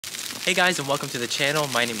Hey guys, and welcome to the channel.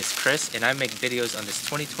 My name is Chris and I make videos on this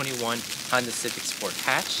 2021 Honda Civic Sport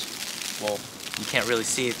hatch. Well, you can't really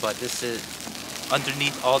see it, but this is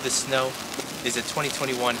underneath all this snow is a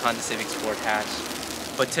 2021 Honda Civic Sport hatch.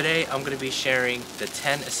 But today I'm going to be sharing the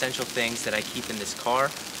 10 essential things that I keep in this car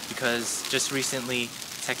because just recently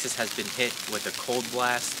Texas has been hit with a cold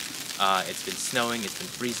blast. It's been snowing, it's been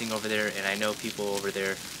freezing over there, and I know people over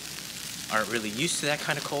there aren't really used to that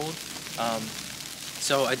kind of cold.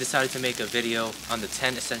 So I decided to make a video on the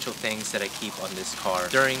 10 essential things that I keep on this car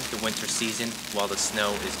during the winter season while the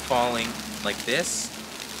snow is falling like this.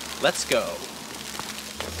 Let's go!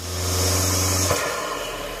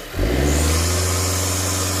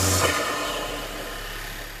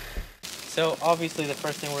 So obviously the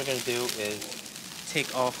first thing we're going to do is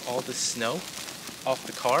take off all the snow off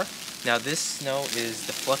the car. Now this snow is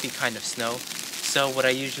the fluffy kind of snow. So what I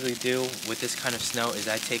usually do with this kind of snow is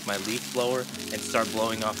I take my leaf blower and start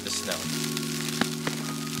blowing off the snow.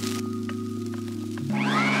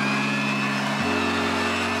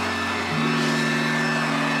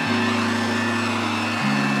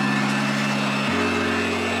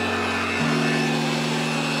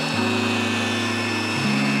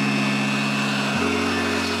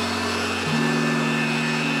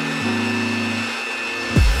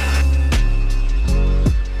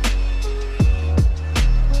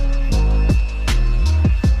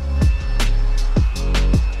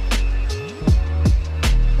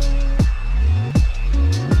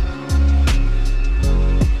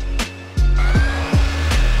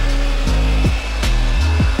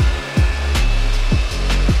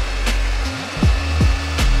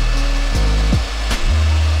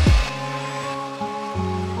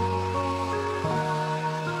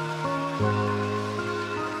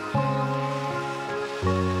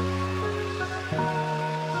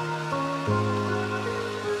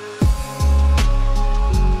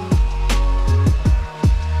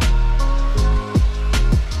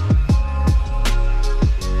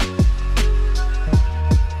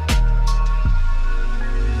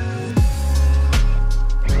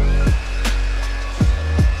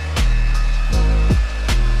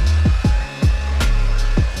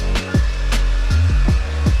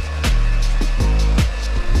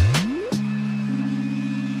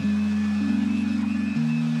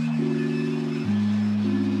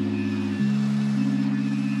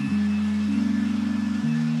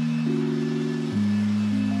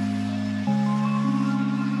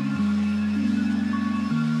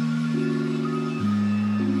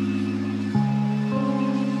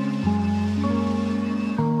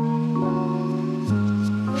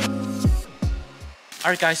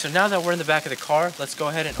 Alright guys, so now that we're in the back of the car, let's go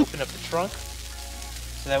ahead and open up the trunk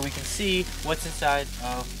so that we can see what's inside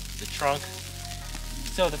of the trunk.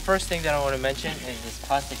 So the first thing that I want to mention is this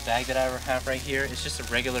plastic bag that I have right here. It's just a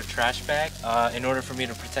regular trash bag in order for me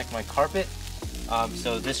to protect my carpet.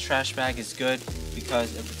 So this trash bag is good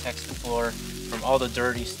because it protects the floor from all the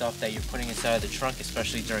dirty stuff that you're putting inside of the trunk,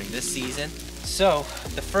 especially during this season. So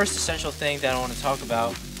the first essential thing that I want to talk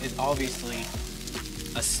about is obviously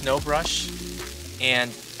a snow brush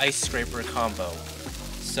and ice scraper combo.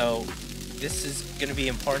 So this is going to be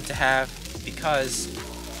important to have because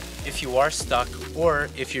if you are stuck or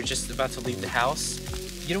if you're just about to leave the house,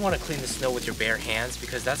 you don't want to clean the snow with your bare hands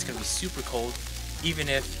because that's going to be super cold even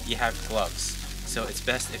if you have gloves. So it's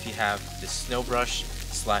best if you have this snow brush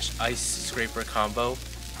 / ice scraper combo,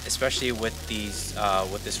 especially with these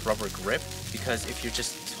with this rubber grip, because if you're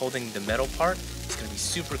just holding the metal part, it's going to be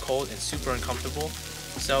super cold and super uncomfortable.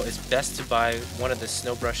 So it's best to buy one of the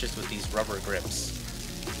snow brushes with these rubber grips.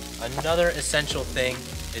 Another essential thing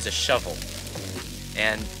is a shovel.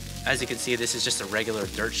 And as you can see, this is just a regular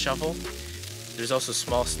dirt shovel. There's also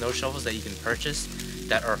small snow shovels that you can purchase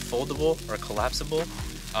that are foldable or collapsible.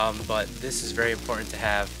 But this is very important to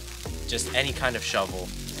have just any kind of shovel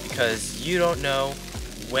because you don't know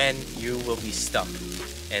when you will be stuck.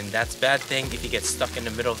 And that's a bad thing if you get stuck in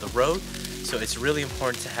the middle of the road. So it's really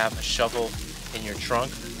important to have a shovel in your trunk,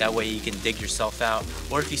 that way you can dig yourself out,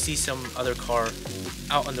 or if you see some other car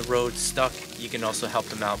out on the road stuck, you can also help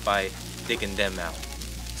them out by digging them out.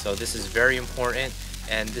 So this is very important,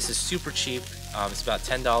 and this is super cheap. It's about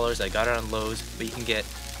 $10. I got it on Lowe's, but you can get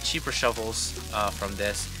cheaper shovels from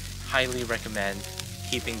this. Highly recommend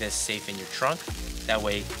keeping this safe in your trunk, that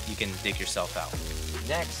way you can dig yourself out.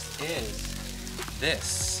 Next is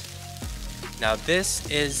this. Now this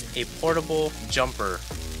is a portable jumper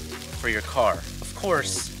for your car. Of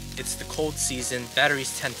course, it's the cold season,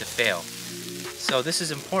 batteries tend to fail. So this is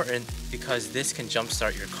important because this can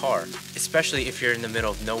jumpstart your car, especially if you're in the middle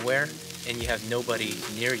of nowhere and you have nobody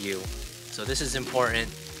near you. So this is important,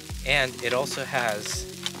 and it also has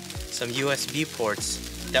some USB ports.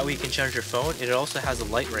 That way you can charge your phone. It also has a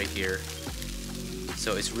light right here.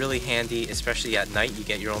 So it's really handy, especially at night. You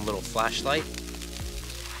get your own little flashlight.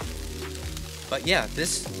 But yeah,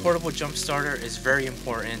 this portable jump starter is very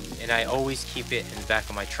important, and I always keep it in the back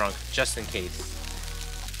of my trunk just in case.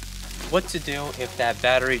 What to do if that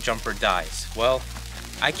battery jumper dies? Well,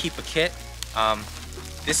 I keep a kit.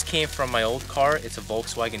 This came from my old car. It's a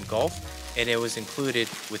Volkswagen Golf, and it was included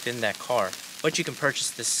within that car. But you can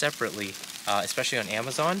purchase this separately, especially on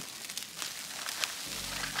Amazon.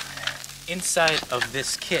 Inside of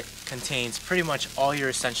this kit contains pretty much all your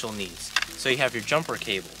essential needs. So you have your jumper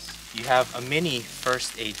cables. You have a mini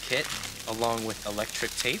first aid kit along with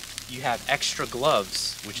electric tape. You have extra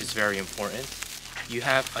gloves, which is very important. You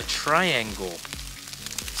have a triangle.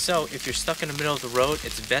 So if you're stuck in the middle of the road,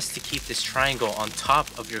 it's best to keep this triangle on top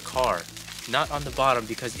of your car, not on the bottom,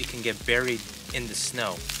 because it can get buried in the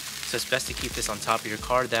snow. So it's best to keep this on top of your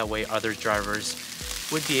car, that way other drivers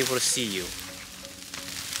would be able to see you.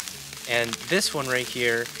 And this one right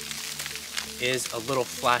here is a little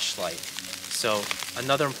flashlight. So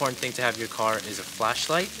another important thing to have in your car is a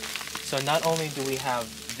flashlight. So not only do we have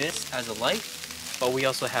this as a light, but we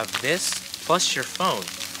also have this plus your phone.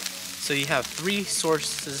 So you have 3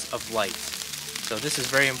 sources of light. So this is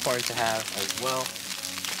very important to have as well.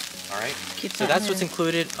 Alright, so that's what's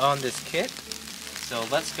included on this kit. So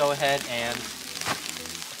let's go ahead and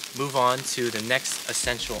move on to the next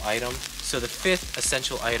essential item. So the 5th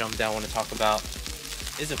essential item that I want to talk about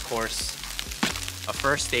is, of course, a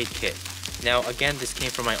first aid kit. Now again, this came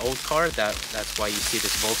from my old car, that's why you see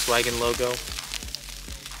this Volkswagen logo.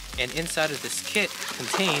 And inside of this kit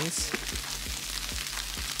contains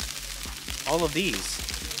all of these.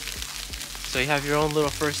 So you have your own little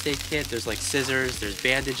first aid kit. There's like scissors, there's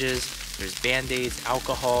bandages, there's band-aids,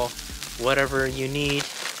 alcohol, whatever you need,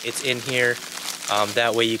 it's in here.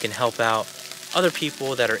 That way you can help out other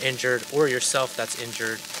people that are injured or yourself that's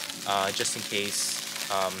injured, just in case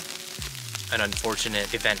an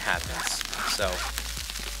unfortunate event happens. So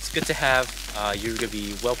it's good to have. You're going to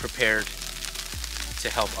be well prepared to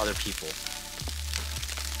help other people.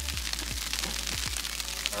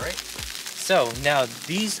 Alright, so now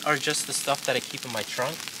these are just the stuff that I keep in my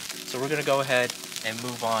trunk. So we're going to go ahead and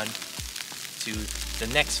move on to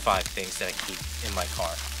the next 5 things that I keep in my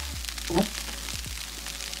car.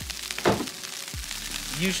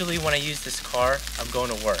 Usually when I use this car, I'm going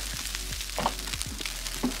to work.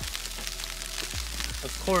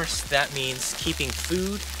 Of course, that means keeping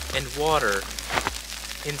food and water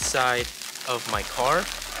inside of my car.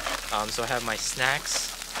 So I have my snacks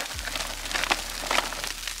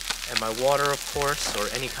and my water, of course, or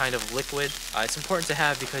any kind of liquid. It's important to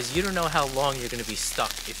have because you don't know how long you're going to be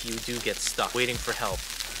stuck if you do get stuck waiting for help.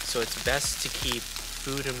 So it's best to keep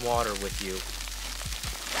food and water with you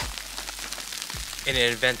in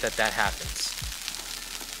an event that happens.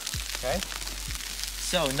 Okay?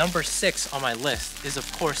 So number 6 on my list is,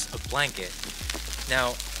 of course, a blanket.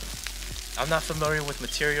 Now, I'm not familiar with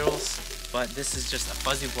materials, but this is just a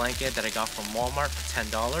fuzzy blanket that I got from Walmart for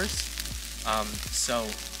 $10. So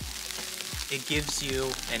it gives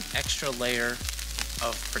you an extra layer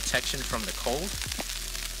of protection from the cold.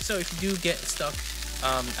 So if you do get stuck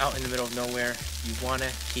out in the middle of nowhere, you want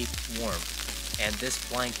to keep warm. And this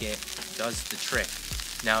blanket does the trick.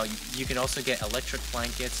 Now you can also get electric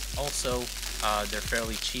blankets. Also, they're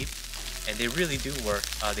fairly cheap and they really do work.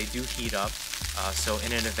 They do heat up. So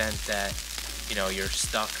in an event that you're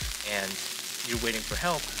stuck and you're waiting for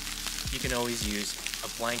help, you can always use a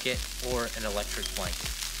blanket or an electric blanket.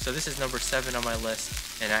 So this is number 7 on my list,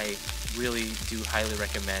 and I really do highly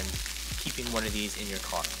recommend keeping one of these in your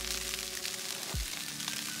car.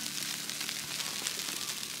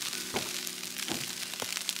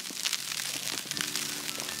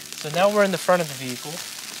 So now we're in the front of the vehicle.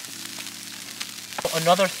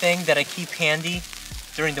 Another thing that I keep handy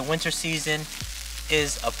during the winter season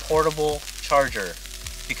is a portable charger,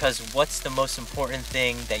 because what's the most important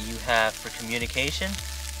thing that you have for communication?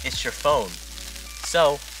 It's your phone.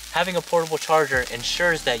 So having a portable charger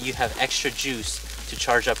ensures that you have extra juice to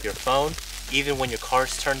charge up your phone even when your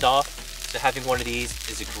car's turned off. So having one of these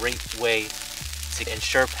is a great way to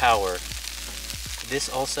ensure power. This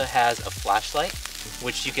also has a flashlight,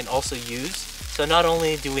 which you can also use. So not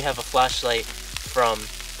only do we have a flashlight from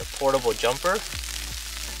the portable jumper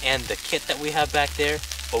and the kit that we have back there,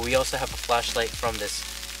 but we also have a flashlight from this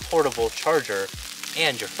portable charger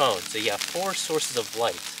and your phone. So you have 4 sources of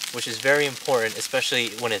light, which is very important, especially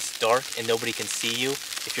when it's dark and nobody can see you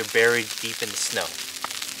if you're buried deep in the snow.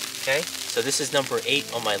 Okay, so this is number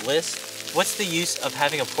 8 on my list. What's the use of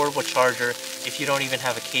having a portable charger if you don't even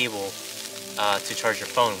have a cable to charge your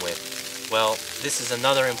phone with. Well, this is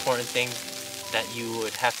another important thing that you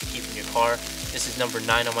would have to keep in your car. This is number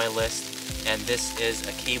 9 on my list, and this is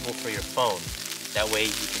a cable for your phone. That way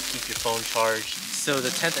you can keep your phone charged. So the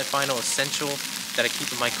 10th and final essential that I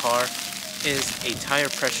keep in my car is a tire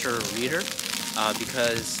pressure reader,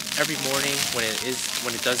 because every morning when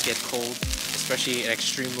it does get cold, especially at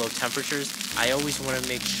extreme low temperatures, I always want to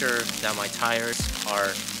make sure that my tires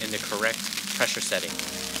are in the correct pressure setting.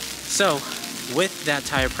 So with that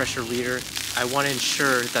tire pressure reader, I want to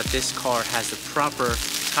ensure that this car has the proper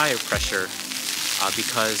tire pressure,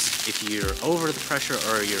 because if you're over the pressure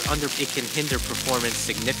or you're under, it can hinder performance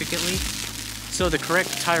significantly. So the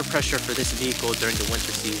correct tire pressure for this vehicle during the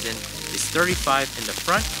winter season is 35 in the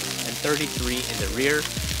front and 33 in the rear.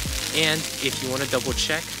 And if you want to double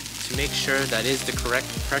check to make sure that is the correct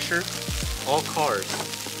pressure, all cars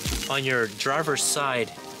on your driver's side,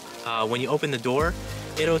 when you open the door,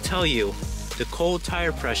 it'll tell you the cold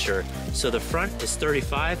tire pressure. So the front is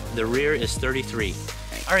 35, the rear is 33.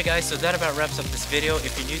 Alright guys, so that about wraps up this video.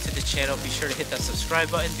 If you're new to the channel, be sure to hit that subscribe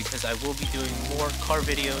button, because I will be doing more car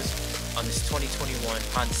videos on this 2021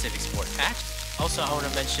 Honda Civic Sport Hatch. Also, I want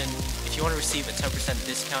to mention, if you want to receive a 10%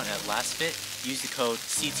 discount at Last Fit, use the code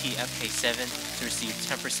CTFK7 to receive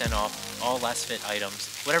 10% off all Last Fit items.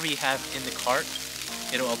 Whatever you have in the cart,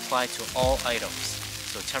 it'll apply to all items.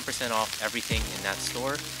 So 10% off everything in that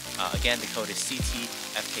store. Again, the code is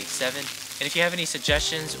CTFK7. And if you have any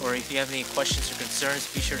suggestions or if you have any questions or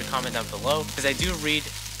concerns, be sure to comment down below, because I do read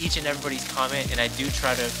each and everybody's comment, and I do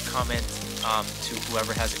try to comment to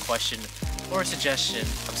whoever has a question or a suggestion.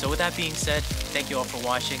 So with that being said, thank you all for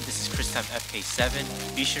watching. This is Time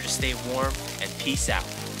FK7. Be sure to stay warm and peace out.